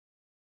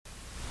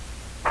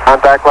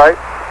Contact light.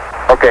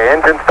 Okay,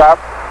 engine stop.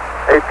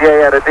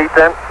 APA at a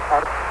descent.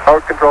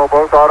 Mode control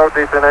both auto,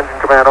 descent engine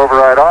command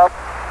override off.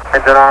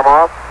 Engine arm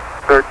off.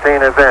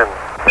 13 is in.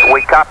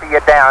 We copy you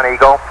down,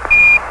 Eagle.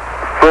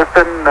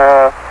 Houston,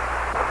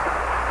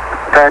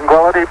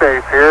 Tranquility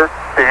Base here.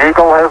 The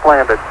Eagle has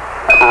landed.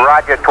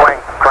 Roger,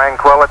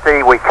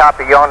 Tranquility. We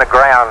copy you on the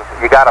ground.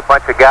 You got a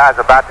bunch of guys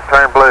about to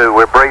turn blue.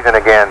 We're breathing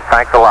again.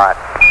 Thanks a lot.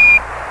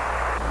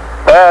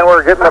 And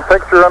we're getting a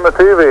picture on the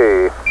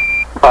TV.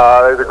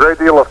 There's a great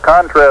deal of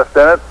contrast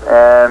in it,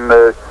 and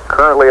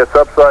currently it's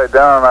upside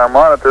down on our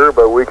monitor,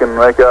 but we can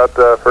make out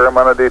a fair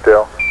amount of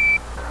detail.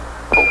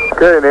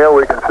 Okay, Neil,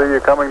 we can see you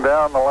coming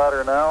down the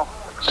ladder now.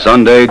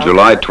 Sunday,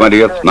 July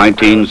 20th,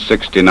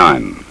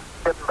 1969.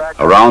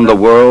 Around the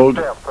world,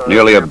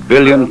 nearly 1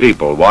 billion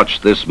people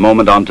watched this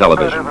moment on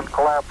television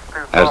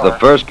as the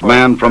first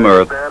man from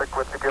Earth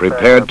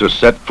prepared to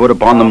set foot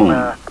upon the moon.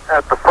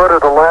 At the foot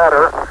of the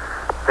ladder,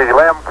 the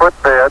LEM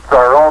footbeds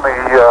are only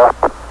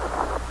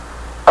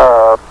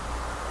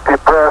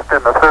depressed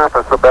in the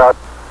surface about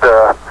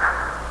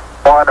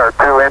 1 or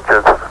 2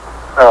 inches,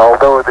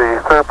 although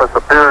the surface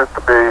appears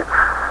to be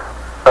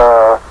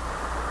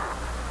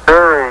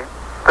very,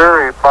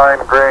 very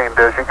fine-grained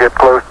as you get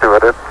close to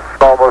it. It's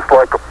almost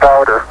like a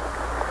powder.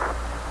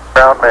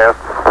 Ground mass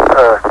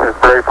is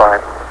very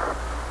fine.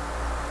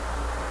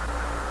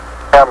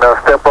 I'm going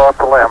to step off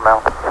the LEM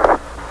now.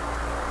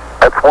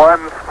 That's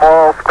one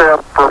small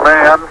step for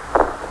man,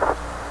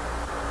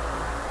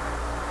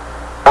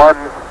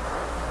 one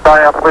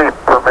giant leap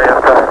for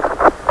mankind.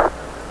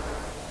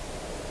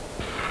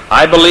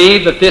 I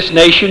believe that this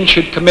nation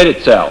should commit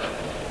itself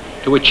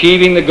to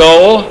achieving the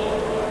goal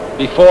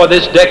before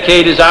this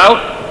decade is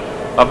out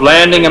of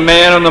landing a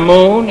man on the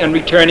moon and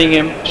returning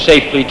him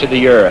safely to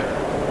the earth.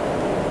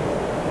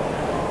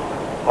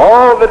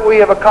 All that we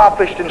have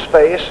accomplished in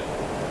space,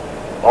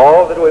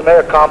 all that we may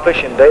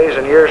accomplish in days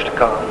and years to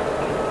come,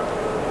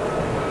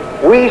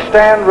 we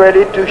stand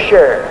ready to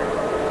share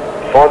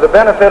for the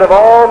benefit of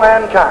all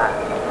mankind.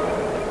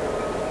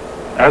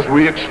 As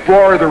we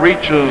explore the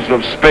reaches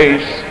of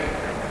space,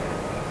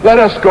 let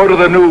us go to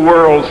the new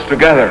worlds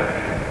together,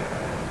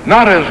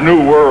 not as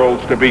new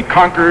worlds to be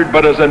conquered,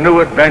 but as a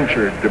new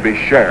adventure to be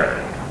shared.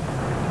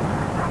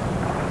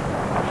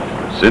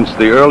 Since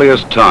the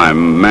earliest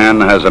time, man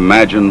has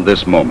imagined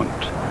this moment,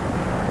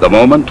 the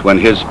moment when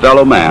his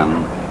fellow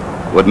man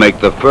would make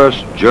the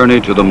first journey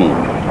to the moon.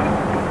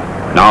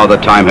 Now the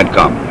time had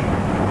come.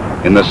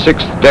 In the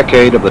 6th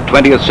decade of the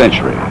 20th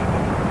century,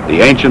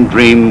 the ancient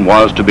dream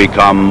was to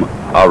become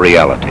a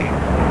reality.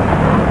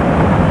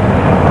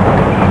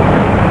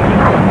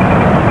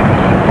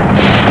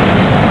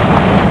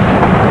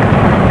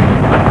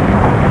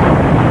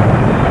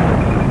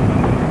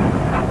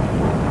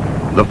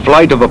 The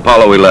flight of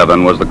Apollo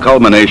 11 was the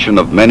culmination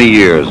of many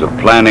years of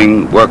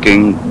planning,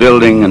 working,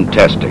 building, and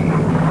testing.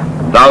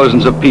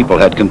 Thousands of people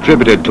had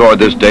contributed toward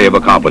this day of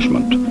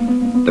accomplishment.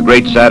 The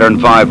great Saturn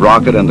V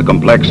rocket and the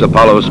complex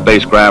Apollo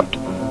spacecraft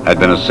had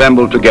been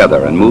assembled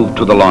together and moved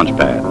to the launch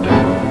pad.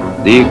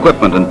 The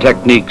equipment and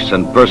techniques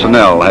and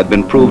personnel had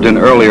been proved in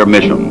earlier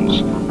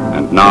missions,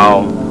 and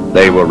now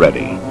they were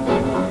ready.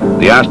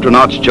 The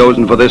astronauts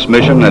chosen for this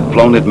mission had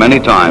flown it many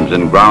times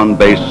in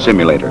ground-based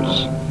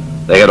simulators.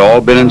 They had all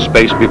been in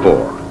space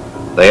before.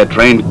 They had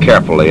trained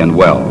carefully and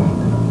well,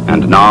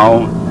 and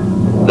now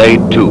they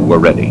too were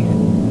ready.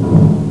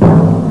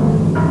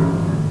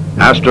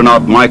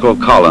 Astronaut Michael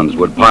Collins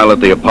would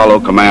pilot the Apollo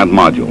command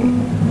module.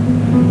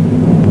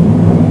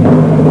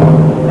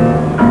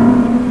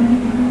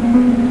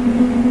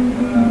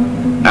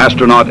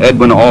 Astronaut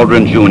Edwin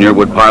Aldrin Jr.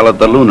 would pilot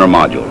the lunar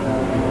module.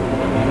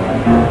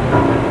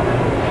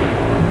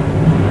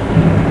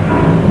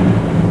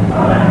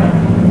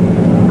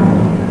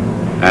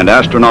 And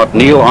astronaut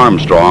Neil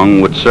Armstrong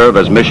would serve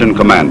as mission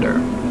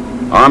commander.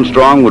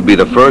 Armstrong would be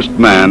the first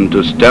man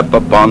to step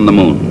upon the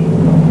moon.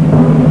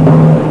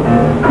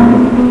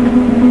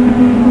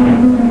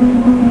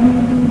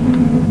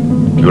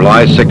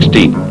 July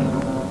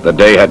 16th, the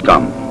day had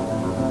come.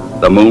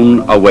 The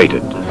moon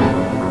awaited.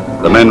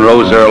 The men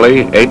rose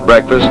early, ate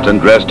breakfast,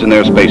 and dressed in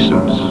their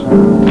spacesuits.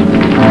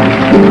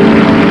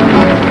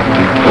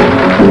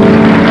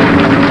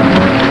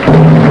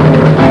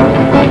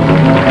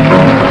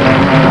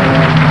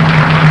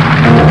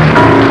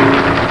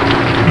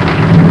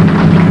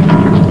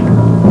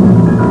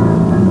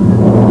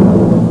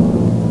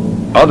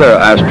 Other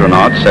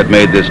astronauts had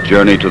made this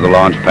journey to the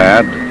launch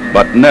pad,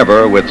 but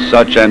never with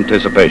such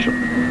anticipation.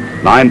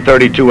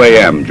 9:32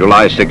 a.m.,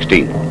 July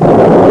 16th.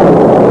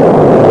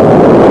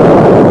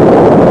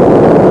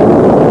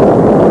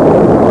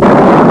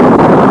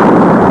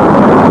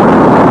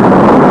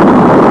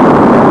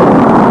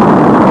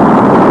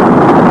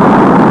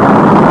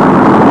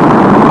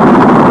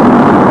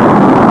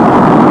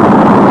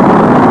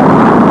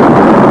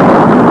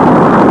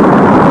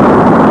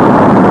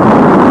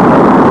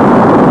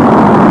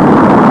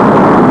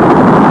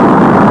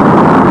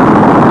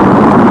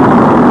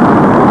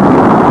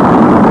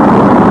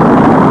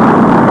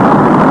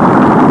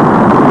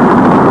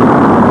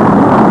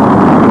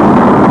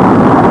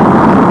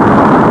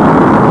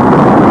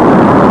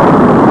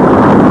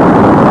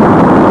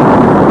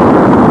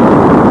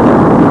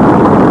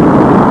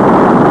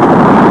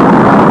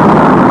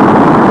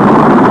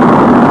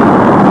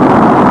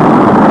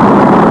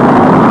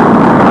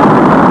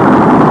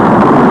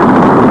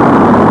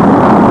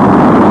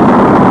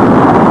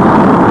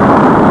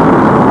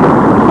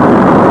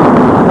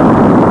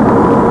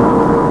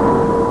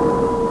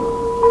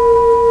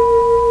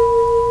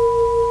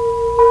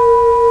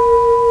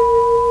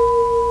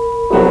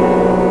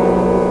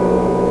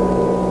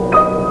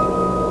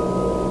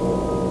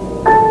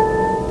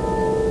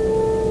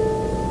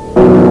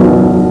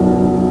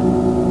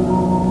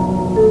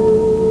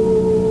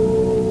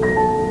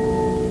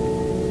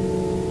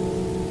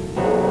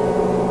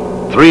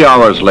 3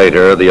 hours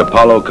later, the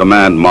Apollo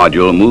command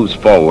module moves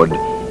forward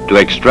to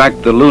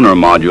extract the lunar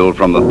module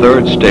from the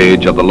third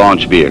stage of the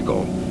launch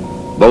vehicle.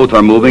 Both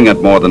are moving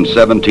at more than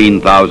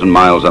 17,000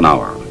 miles an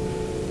hour.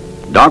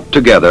 Docked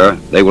together,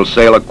 they will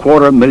sail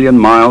 250,000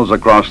 miles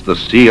across the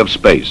sea of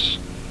space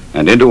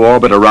and into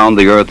orbit around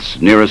the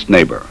Earth's nearest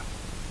neighbor.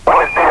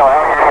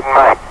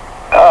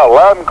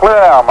 Loud and clear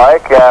now,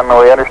 Mike, and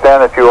we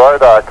understand that you are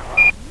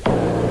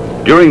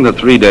docked. During the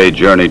 3-day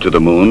journey to the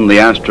moon, the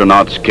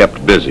astronauts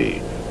kept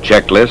busy.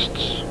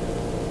 Checklists,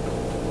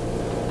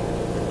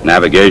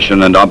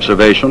 navigation and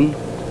observation,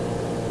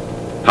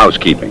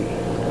 housekeeping.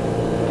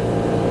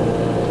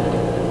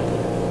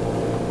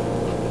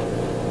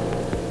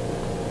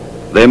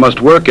 They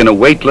must work in a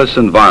weightless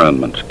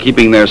environment,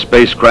 keeping their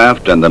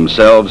spacecraft and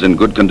themselves in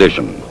good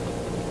condition.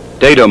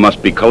 Data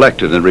must be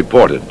collected and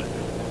reported.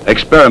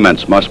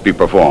 Experiments must be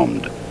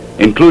performed,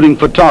 including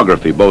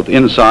photography both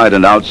inside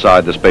and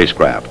outside the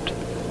spacecraft.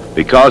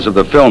 Because of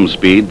the film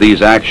speed,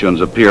 these actions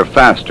appear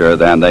faster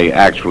than they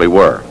actually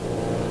were.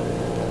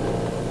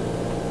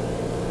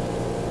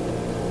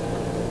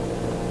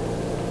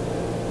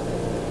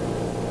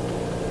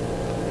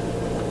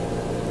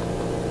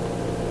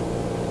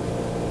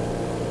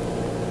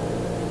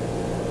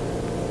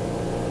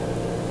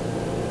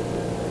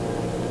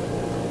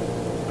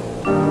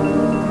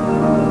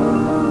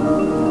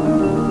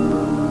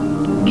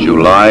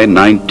 July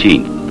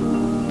 19th.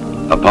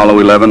 Apollo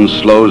 11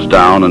 slows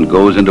down and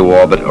goes into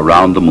orbit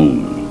around the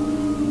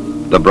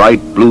moon. The bright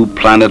blue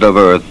planet of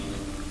Earth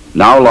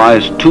now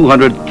lies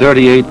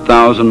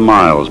 238,000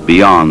 miles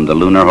beyond the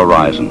lunar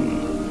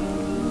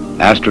horizon.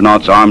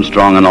 Astronauts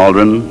Armstrong and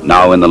Aldrin,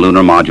 now in the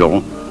lunar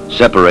module,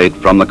 separate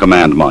from the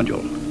command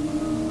module.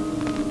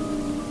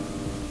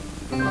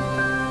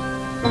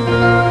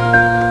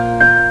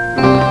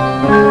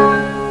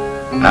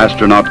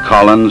 Astronaut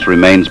Collins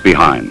remains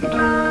behind.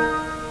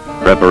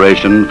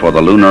 Preparation for the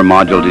lunar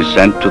module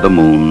descent to the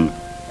moon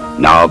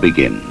now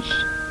begins.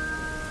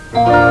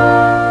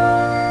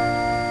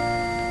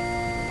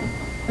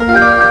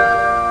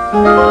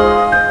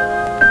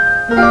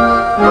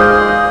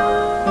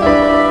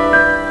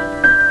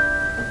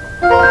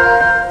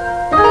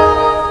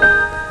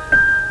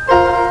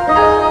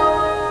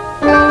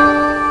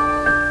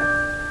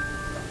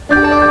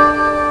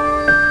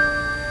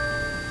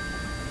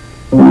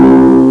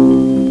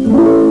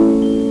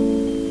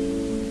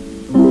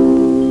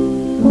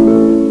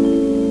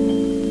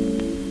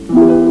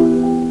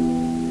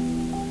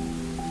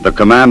 The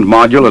command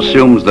module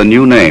assumes the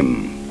new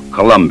name,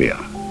 Columbia.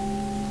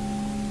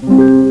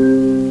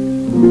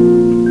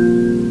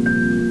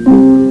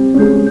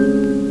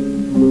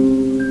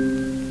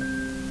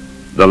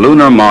 The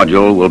lunar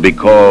module will be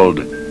called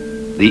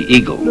the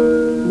Eagle.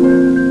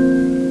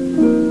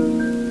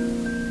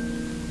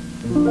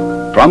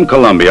 From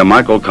Columbia,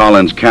 Michael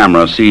Collins'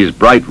 camera sees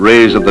bright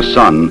rays of the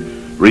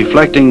sun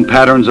reflecting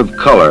patterns of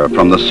color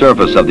from the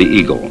surface of the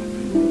Eagle.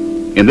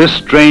 In this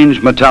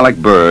strange metallic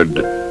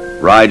bird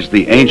rides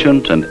the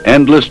ancient and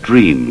endless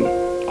dream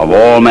of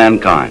all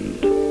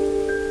mankind.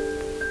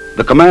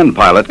 The command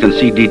pilot can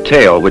see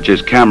detail which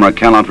his camera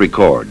cannot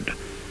record.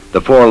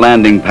 The 4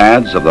 landing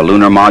pads of the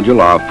lunar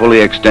module are fully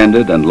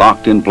extended and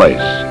locked in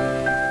place.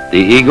 The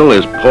Eagle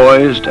is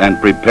poised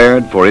and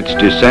prepared for its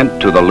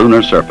descent to the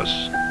lunar surface.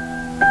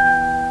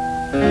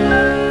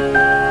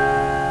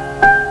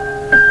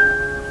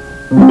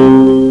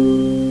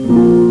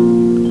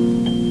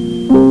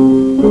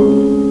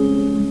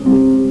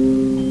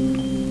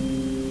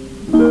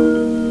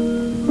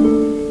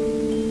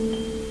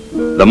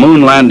 The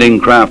moon landing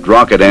craft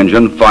rocket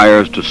engine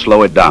fires to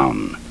slow it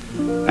down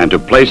and to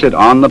place it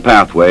on the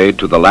pathway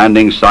to the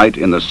landing site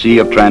in the Sea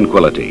of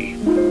Tranquility.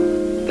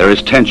 There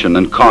is tension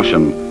and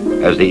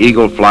caution as the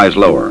Eagle flies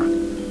lower.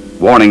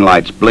 Warning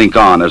lights blink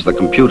on as the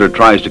computer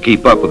tries to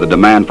keep up with the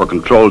demand for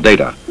control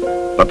data,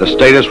 but the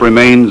status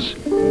remains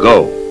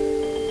go.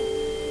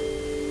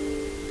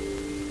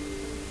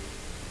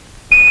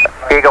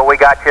 Eagle, we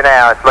got you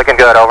now. It's looking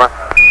good, over.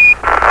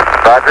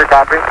 Roger,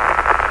 copy.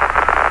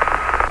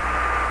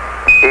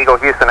 Eagle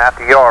Houston,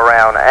 after yaw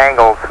around,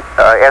 angled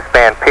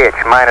S-band pitch,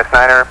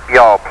 -9er,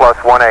 yaw,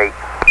 +18.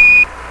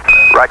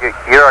 Roger,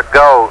 you're a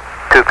go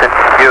to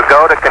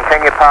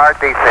continue power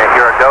descent.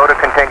 You're a go to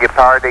continue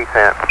power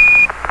descent.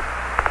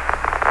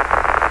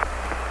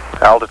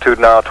 Altitude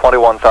now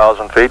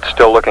 21,000 feet,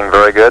 still looking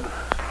very good.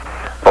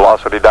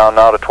 Velocity down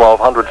now to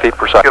 1,200 feet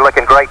per second. You're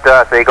looking great to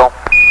us, Eagle.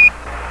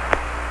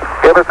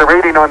 Give us a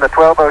reading on the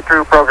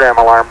 1202 program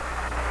alarm.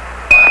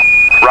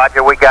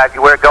 Roger, we got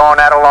you. We're going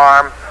at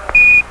alarm.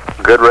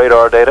 Good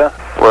radar data.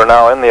 We're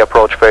now in the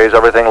approach phase,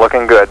 everything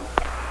looking good.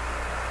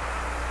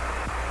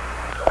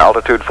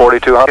 Altitude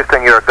 4,200.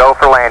 Houston, you're a go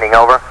for landing,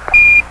 over.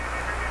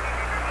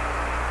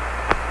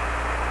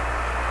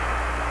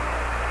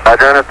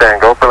 Roger,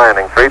 understand. Go for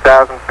landing.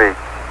 3,000 feet.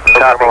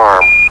 Program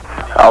alarm.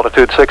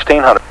 Altitude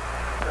 1,600.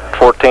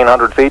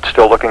 1,400 feet,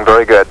 still looking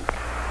very good.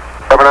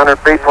 700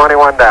 feet,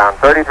 21 down.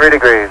 33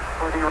 degrees.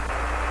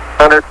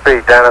 100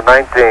 feet, down at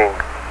 19.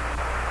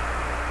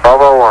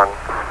 1201.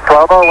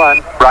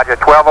 1201. Roger,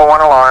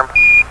 1201 alarm.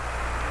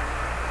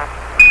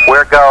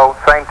 We're go.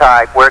 Same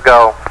type. We're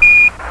go.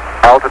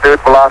 Altitude,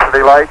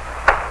 velocity, light.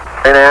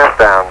 8.5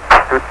 down.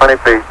 220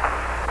 feet.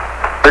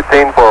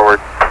 15 forward.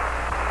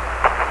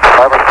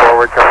 11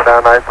 forward, coming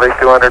down nicely.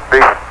 200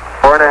 feet.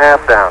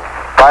 4.5 down.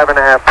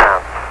 5.5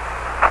 down.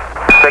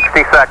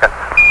 60 seconds.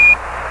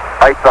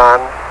 Lights on.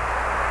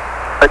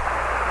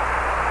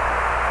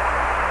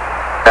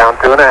 Down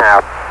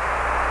 2.5.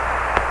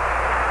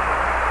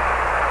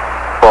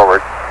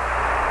 Forward.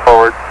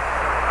 Forward.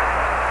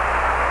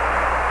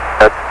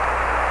 That's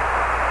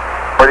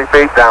 40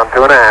 feet down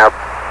 2.5.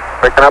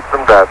 Picking up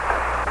some dust.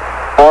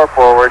 4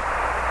 forward.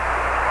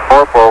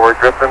 4 forward.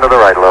 Drifting to the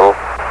right a little.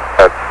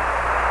 That's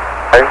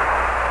okay.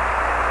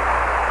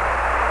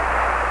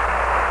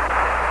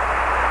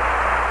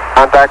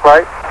 Contact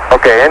light.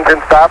 Okay,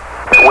 engine stop.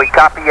 We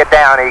copy you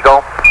down,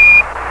 Eagle.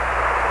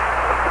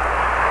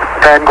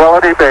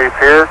 Tranquility Base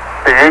here.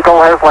 The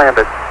Eagle has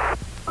landed.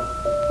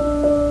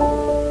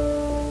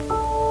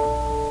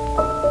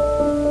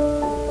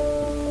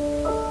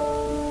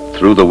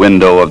 Through the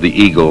window of the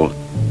Eagle,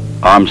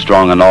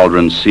 Armstrong and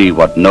Aldrin see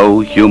what no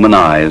human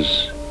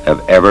eyes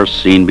have ever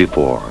seen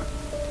before.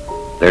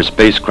 Their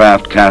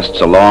spacecraft casts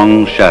a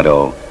long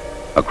shadow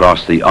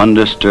across the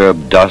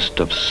undisturbed dust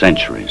of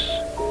centuries.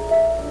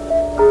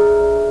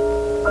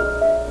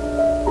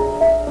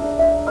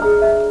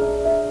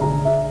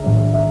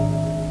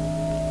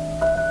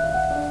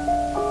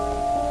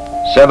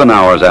 Seven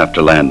hours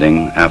after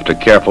landing, after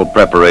careful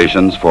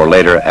preparations for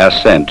later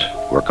ascent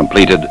were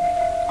completed,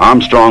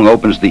 Armstrong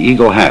opens the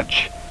Eagle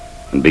hatch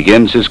and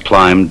begins his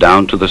climb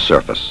down to the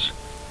surface.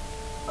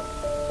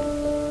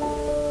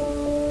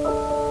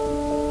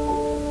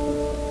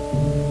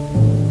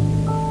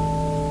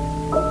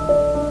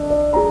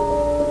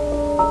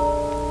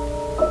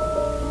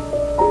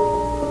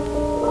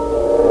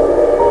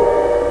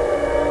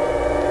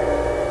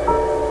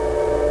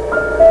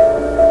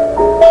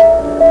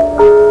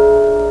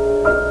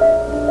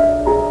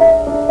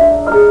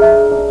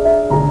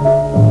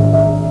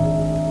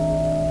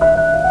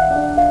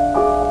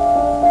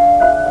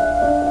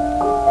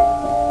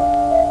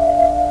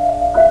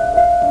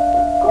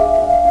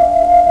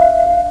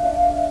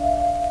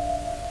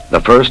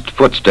 The first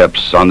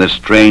footsteps on this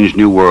strange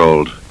new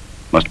world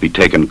must be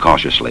taken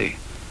cautiously.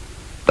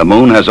 The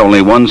moon has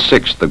only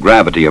 1/6 the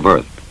gravity of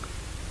Earth.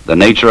 The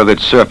nature of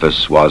its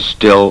surface was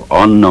still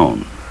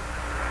unknown.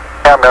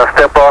 I'm going to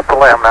step off the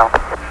limb now.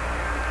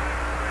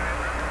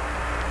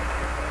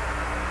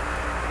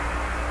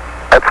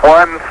 That's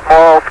one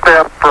small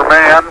step for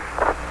man,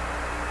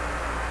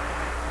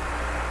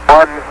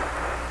 one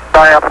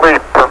giant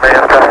leap for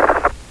mankind.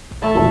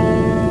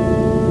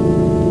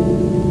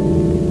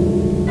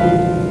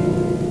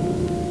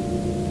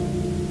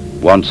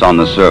 Once on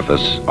the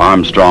surface,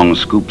 Armstrong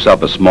scoops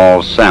up a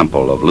small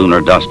sample of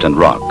lunar dust and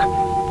rock,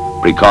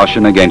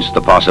 precaution against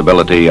the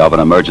possibility of an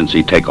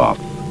emergency takeoff.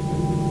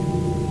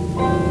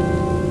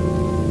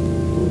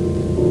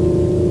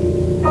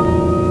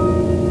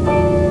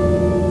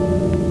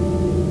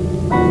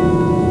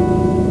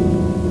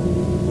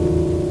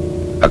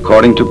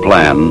 According to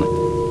plan,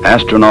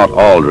 astronaut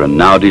Aldrin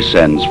now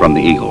descends from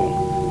the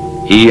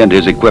Eagle. He and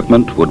his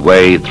equipment would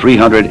weigh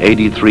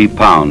 383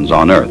 pounds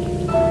on Earth.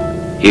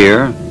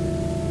 Here,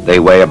 they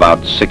weigh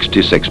about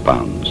 66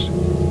 pounds.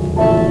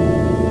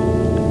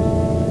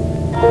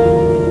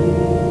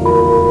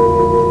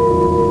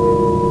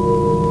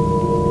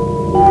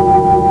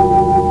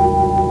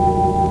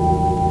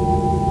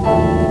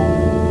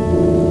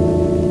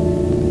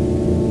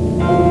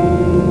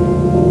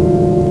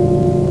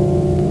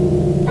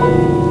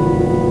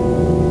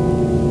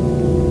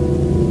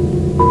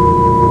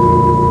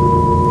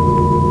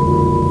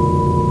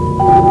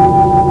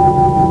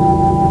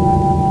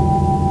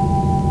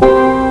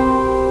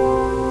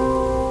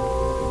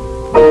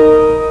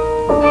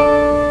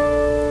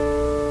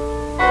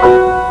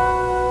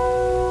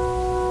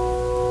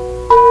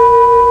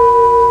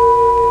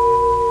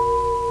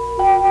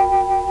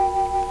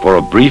 For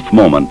a brief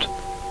moment,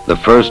 the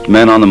first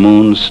men on the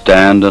moon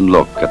stand and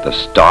look at the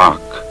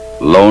stark,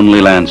 lonely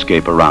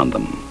landscape around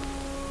them,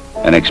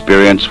 an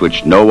experience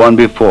which no one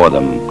before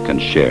them can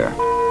share.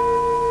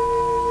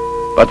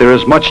 But there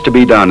is much to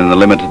be done in the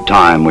limited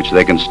time which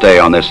they can stay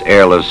on this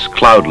airless,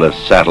 cloudless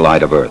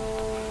satellite of Earth.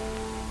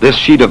 This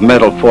sheet of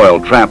metal foil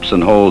traps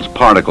and holds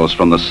particles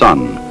from the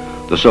sun,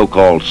 the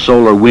so-called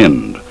solar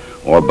wind,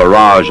 or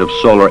barrage of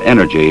solar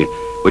energy,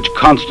 which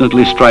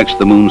constantly strikes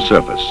the moon's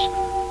surface.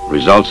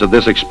 Results of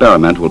this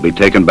experiment will be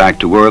taken back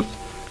to Earth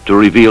to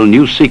reveal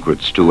new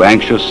secrets to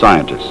anxious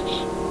scientists.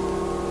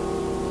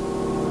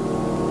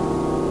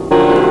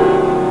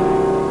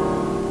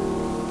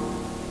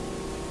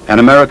 An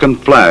American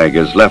flag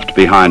is left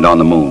behind on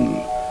the moon,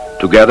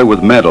 together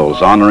with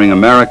medals honoring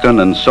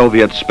American and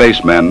Soviet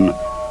spacemen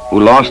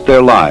who lost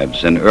their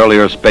lives in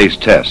earlier space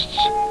tests,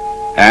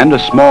 and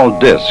a small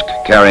disc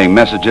carrying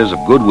messages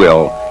of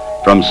goodwill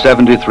from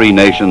 73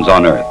 nations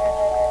on Earth.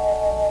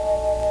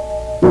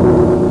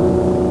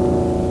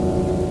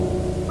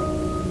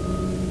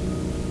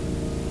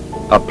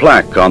 A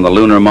plaque on the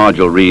lunar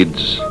module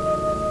reads,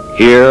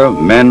 Here,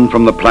 men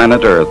from the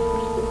planet Earth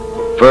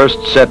first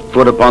set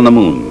foot upon the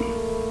moon,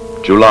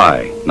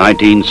 July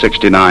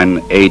 1969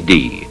 AD.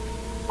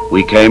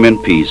 We came in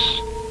peace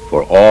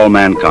for all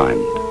mankind.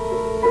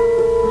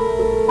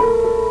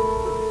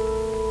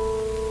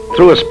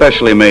 Through a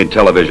specially made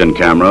television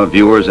camera,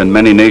 viewers in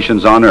many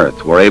nations on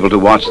Earth were able to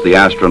watch the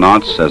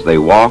astronauts as they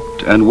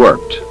walked and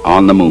worked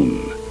on the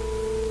moon.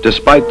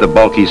 Despite the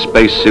bulky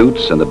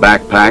spacesuits and the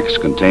backpacks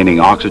containing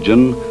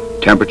oxygen,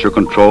 temperature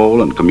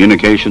control, and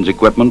communications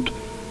equipment,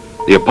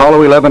 the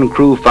Apollo 11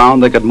 crew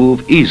found they could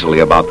move easily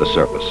about the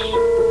surface.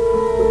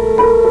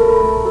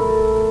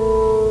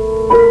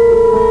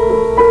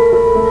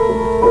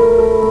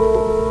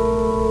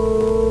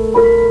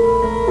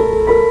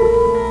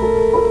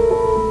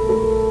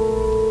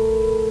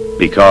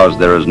 Because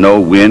there is no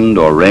wind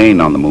or rain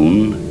on the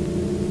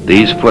moon,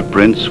 these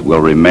footprints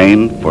will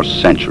remain for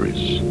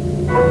centuries.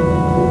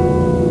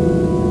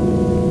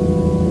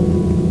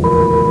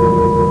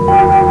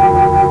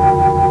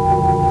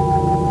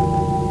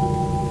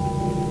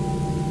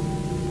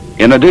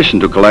 In addition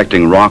to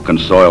collecting rock and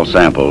soil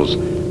samples,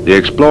 the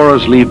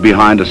explorers leave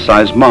behind a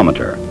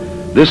seismometer.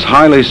 This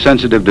highly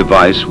sensitive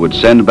device would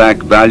send back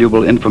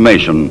valuable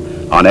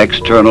information on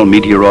external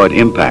meteoroid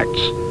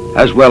impacts,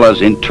 as well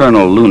as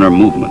internal lunar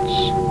movements.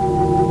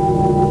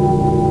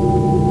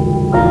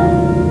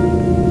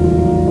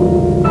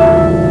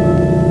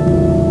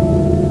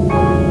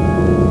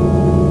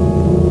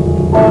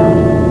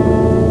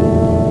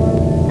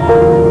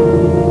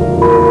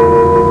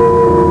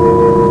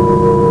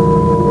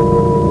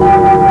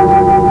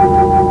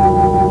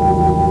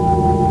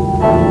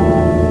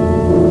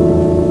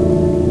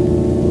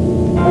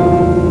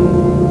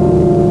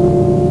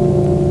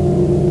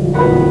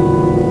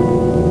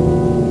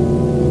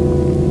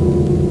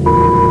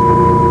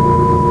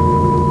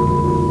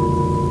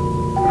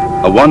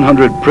 A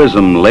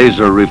 100-prism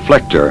laser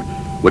reflector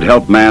would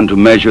help man to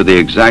measure the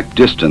exact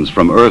distance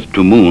from Earth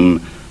to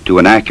Moon to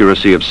an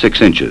accuracy of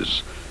 6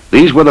 inches.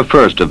 These were the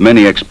first of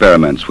many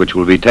experiments which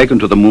will be taken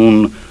to the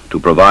Moon to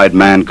provide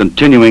man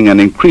continuing and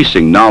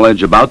increasing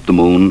knowledge about the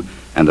Moon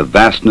and the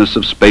vastness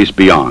of space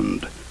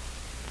beyond.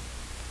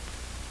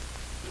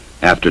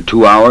 After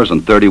 2 hours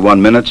and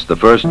 31 minutes, the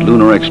first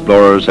lunar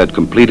explorers had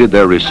completed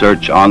their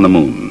research on the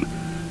Moon.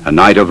 A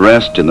night of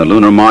rest in the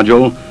lunar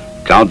module,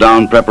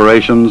 countdown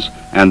preparations,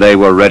 and they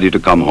were ready to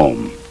come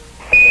home.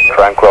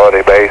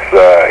 Tranquility Base,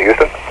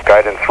 Houston.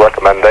 Guidance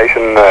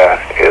recommendation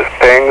is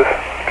pings,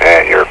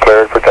 and you're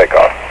cleared for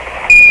takeoff.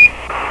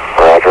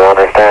 Roger,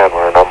 understand.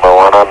 We're number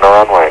 1 on the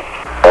runway.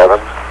 7,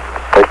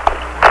 6,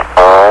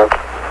 5,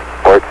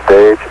 port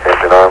stage,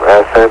 engine arm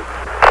ascent.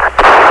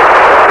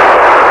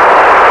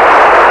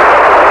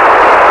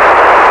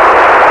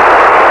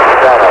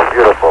 Shadow,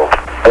 beautiful.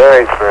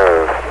 Very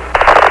smooth.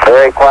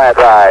 Very quiet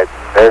ride.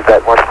 There's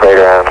that one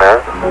crater on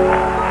there.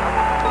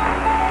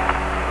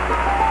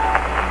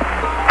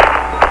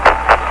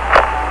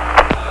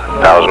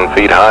 1,000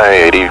 feet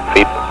high, 80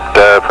 feet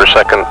per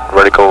second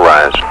vertical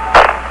rise.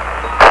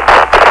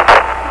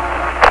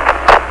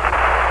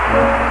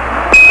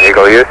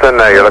 Eagle Houston,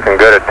 you're looking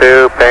good at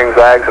 2. Ping,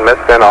 zags, and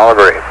misspin all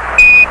agree.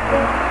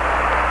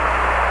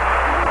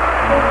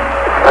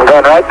 I'm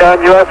going right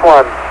down US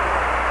 1.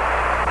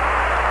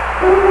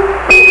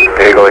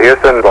 Eagle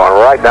Houston, going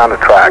right down the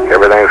track.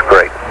 Everything's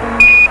great.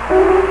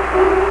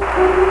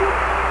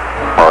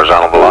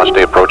 Horizontal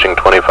velocity approaching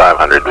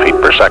 2,500 feet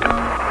per second.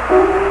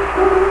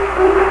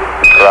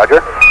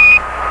 Roger.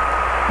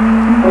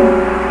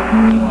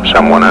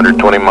 Some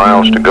 120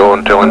 miles to go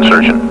until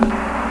insertion.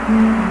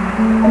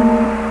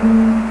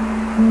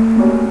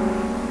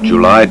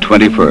 July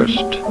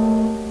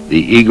 21st. The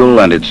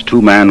Eagle and its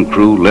 2-man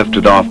crew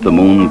lifted off the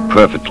Moon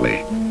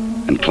perfectly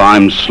and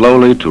climbed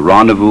slowly to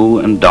rendezvous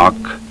and dock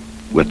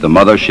with the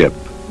mothership,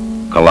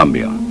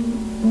 Columbia.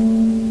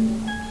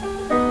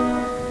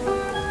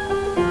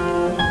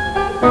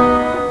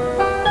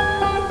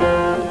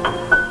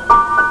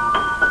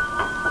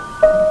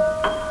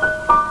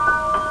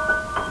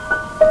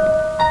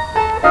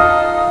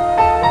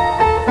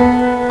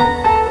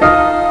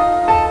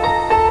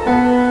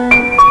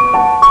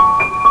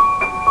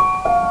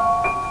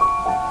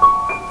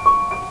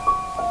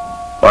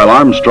 While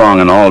Armstrong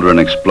and Aldrin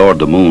explored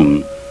the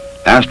Moon,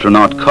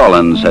 astronaut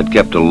Collins had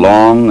kept a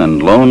long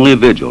and lonely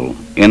vigil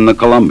in the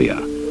Columbia.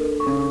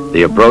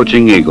 The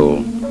approaching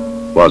Eagle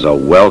was a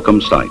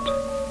welcome sight.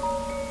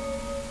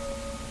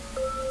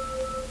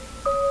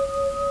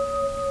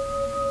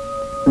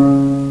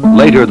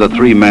 Later, the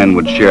 3 men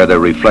would share their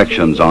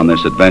reflections on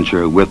this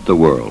adventure with the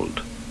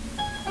world.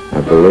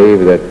 I believe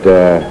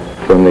that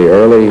from the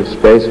early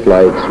space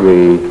flights,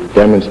 we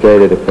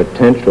demonstrated a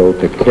potential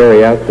to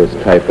carry out this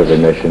type of a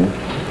mission.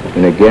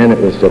 And again, it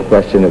was a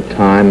question of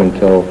time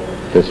until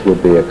this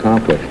would be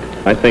accomplished.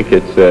 I think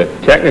it's a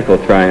technical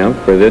triumph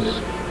for this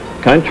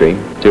country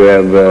to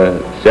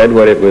have said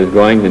what it was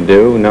going to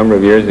do a number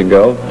of years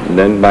ago, and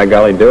then by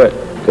golly do it.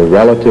 The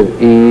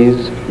relative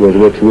ease with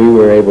which we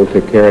were able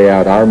to carry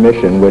out our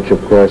mission, which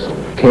of course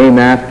came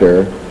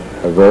after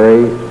a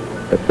very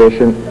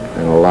efficient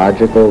and a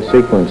logical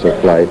sequence of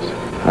flights,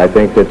 I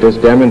think that this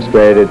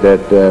demonstrated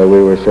that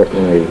we were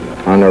certainly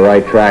on the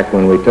right track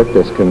when we took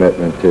this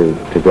commitment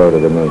to go to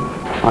the moon.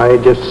 I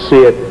just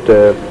see it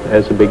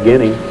as a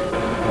beginning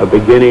of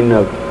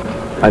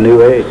a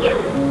new age.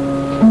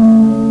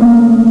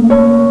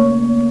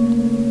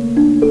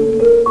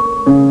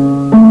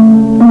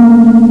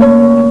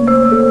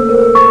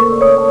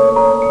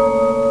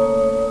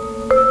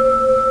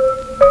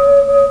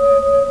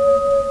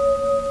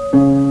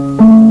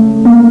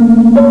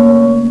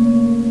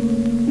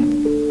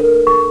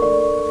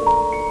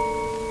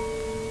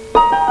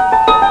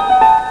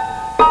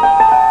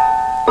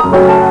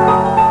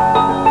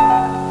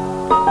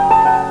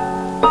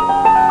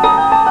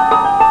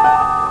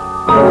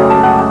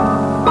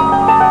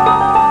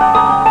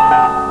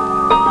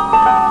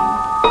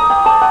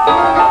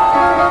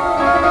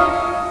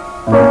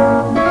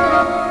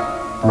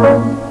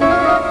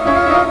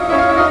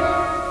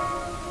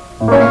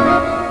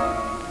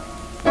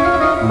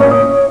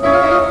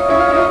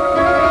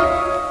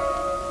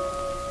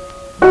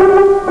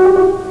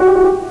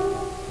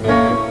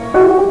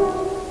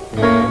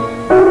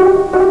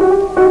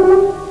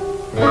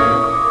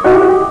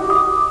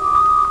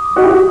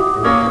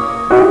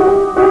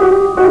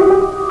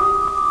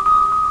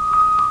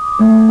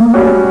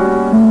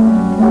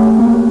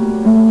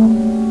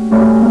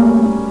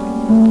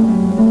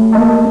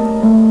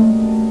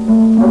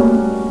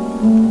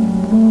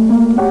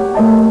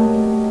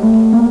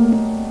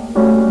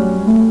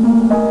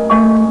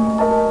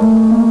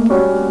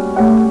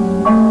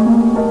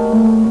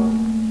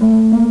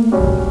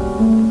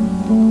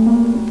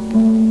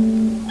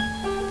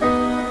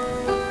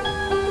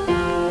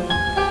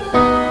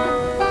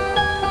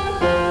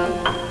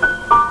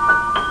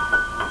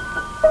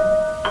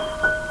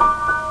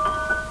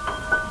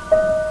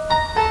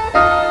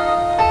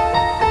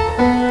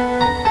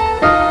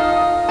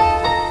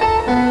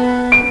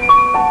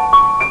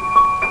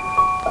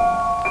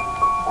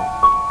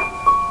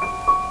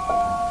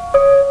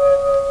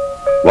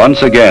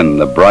 Once again,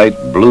 the bright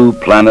blue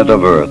planet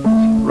of Earth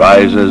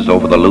rises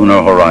over the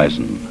lunar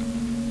horizon.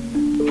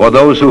 For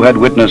those who had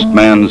witnessed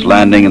man's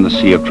landing in the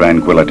Sea of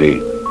Tranquility,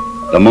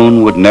 the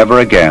moon would never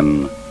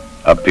again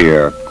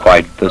appear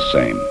quite the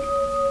same.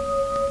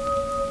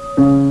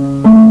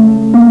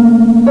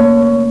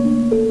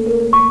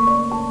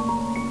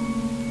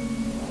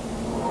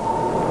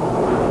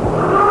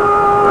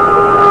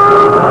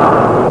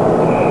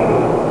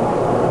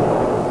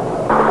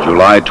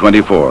 July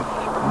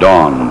 24th,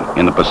 dawn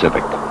in the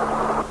Pacific.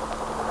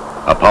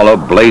 Apollo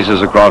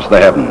blazes across the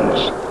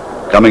heavens,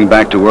 coming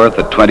back to Earth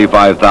at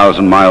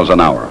 25,000 miles an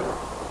hour.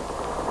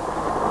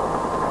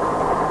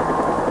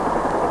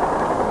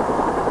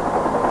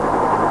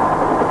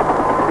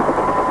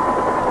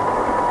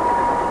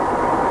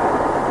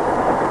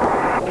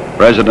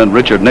 President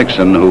Richard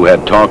Nixon, who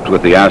had talked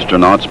with the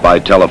astronauts by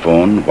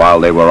telephone while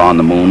they were on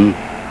the moon,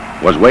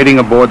 was waiting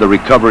aboard the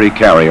recovery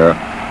carrier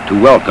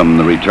to welcome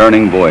the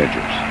returning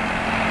voyagers.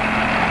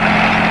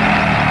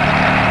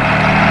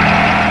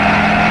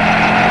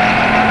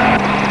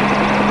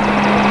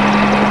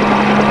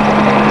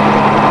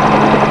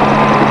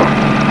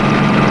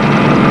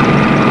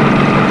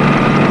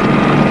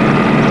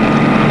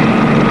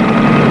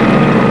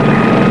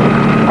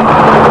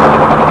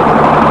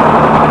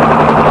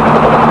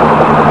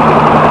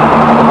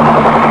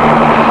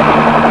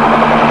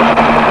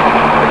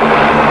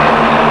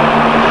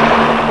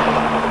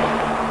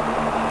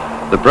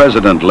 The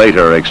President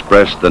later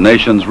expressed the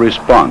nation's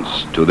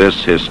response to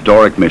this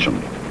historic mission.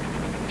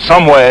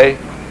 Some way,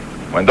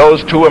 when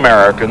those two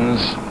Americans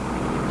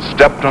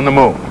stepped on the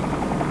moon,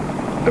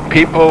 the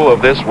people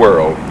of this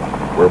world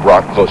were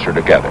brought closer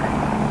together.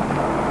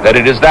 That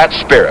it is that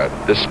spirit,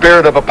 the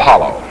spirit of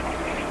Apollo,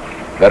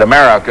 that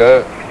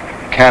America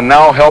can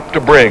now help to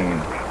bring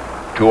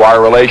to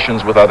our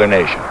relations with other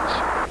nations.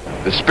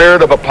 The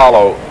spirit of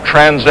Apollo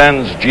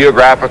transcends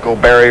geographical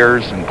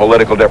barriers and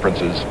political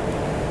differences.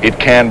 It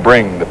can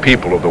bring the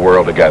people of the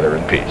world together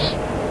in peace.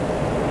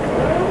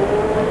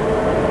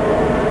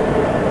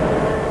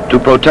 To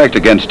protect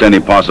against any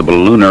possible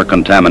lunar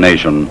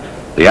contamination,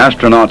 the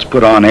astronauts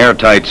put on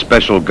airtight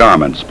special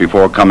garments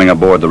before coming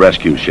aboard the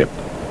rescue ship.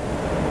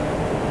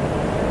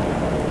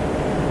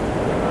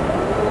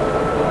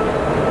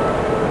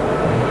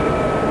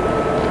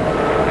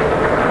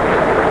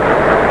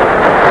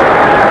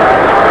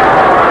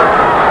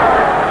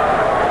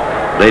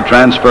 They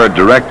transferred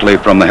directly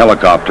from the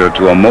helicopter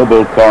to a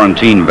mobile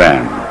quarantine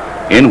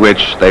van, in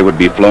which they would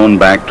be flown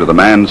back to the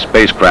Manned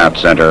Spacecraft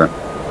Center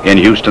in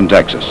Houston,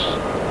 Texas.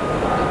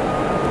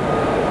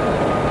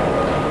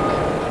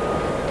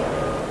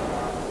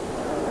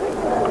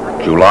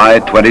 July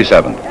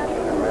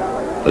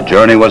 27th. The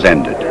journey was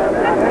ended.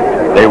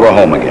 They were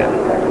home again.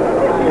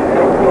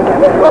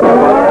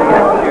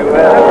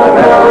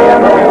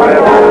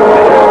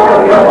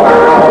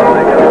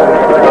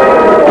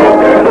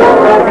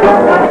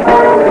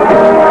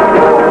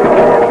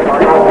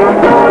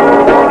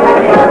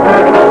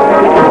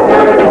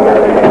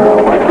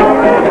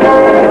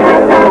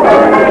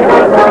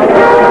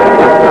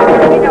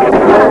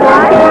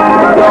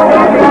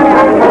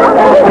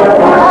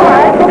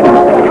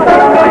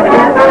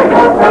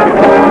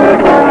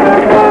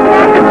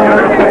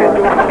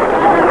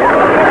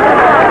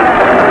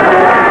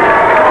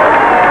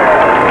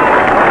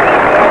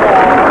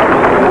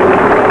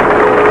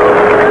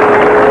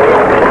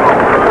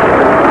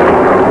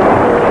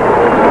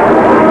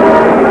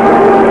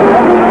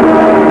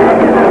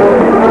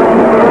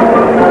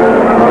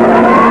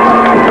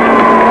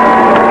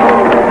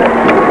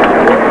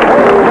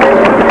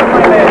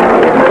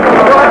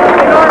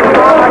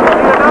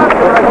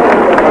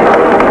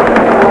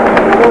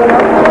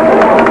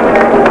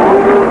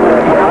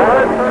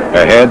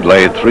 Ahead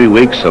lay 3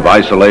 weeks of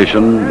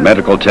isolation,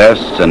 medical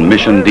tests, and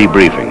mission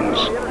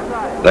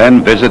debriefings.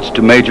 Then visits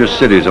to major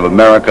cities of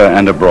America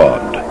and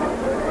abroad.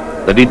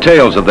 The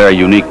details of their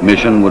unique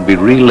mission would be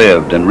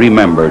relived and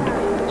remembered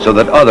so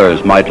that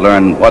others might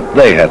learn what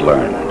they had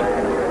learned,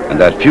 and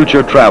that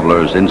future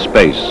travelers in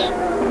space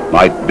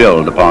might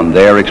build upon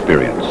their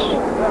experience.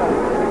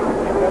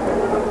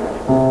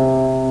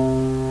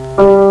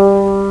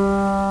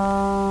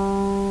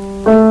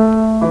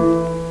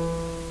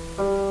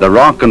 The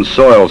rock and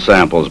soil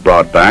samples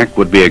brought back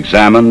would be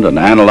examined and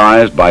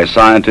analyzed by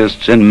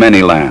scientists in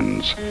many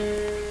lands.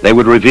 They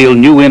would reveal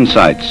new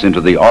insights into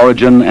the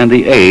origin and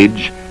the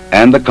age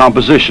and the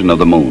composition of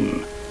the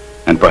moon,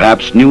 and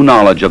perhaps new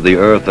knowledge of the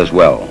Earth as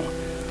well.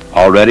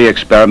 Already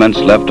experiments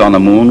left on the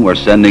moon were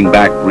sending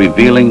back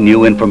revealing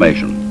new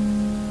information.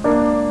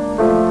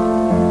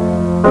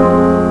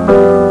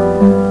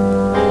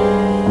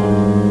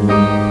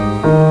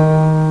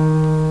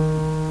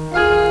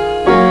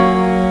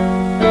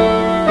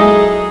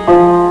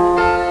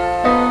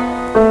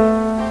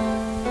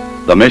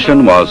 The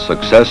mission was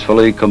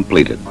successfully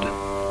completed.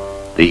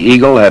 The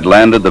Eagle had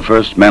landed the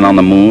first men on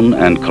the moon,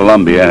 and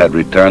Columbia had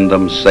returned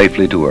them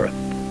safely to Earth.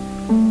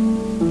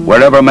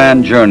 Wherever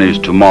man journeys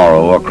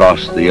tomorrow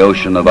across the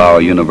ocean of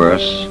our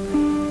universe,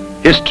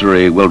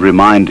 history will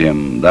remind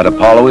him that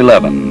Apollo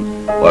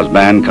 11 was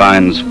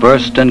mankind's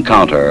first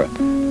encounter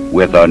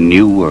with a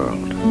new world.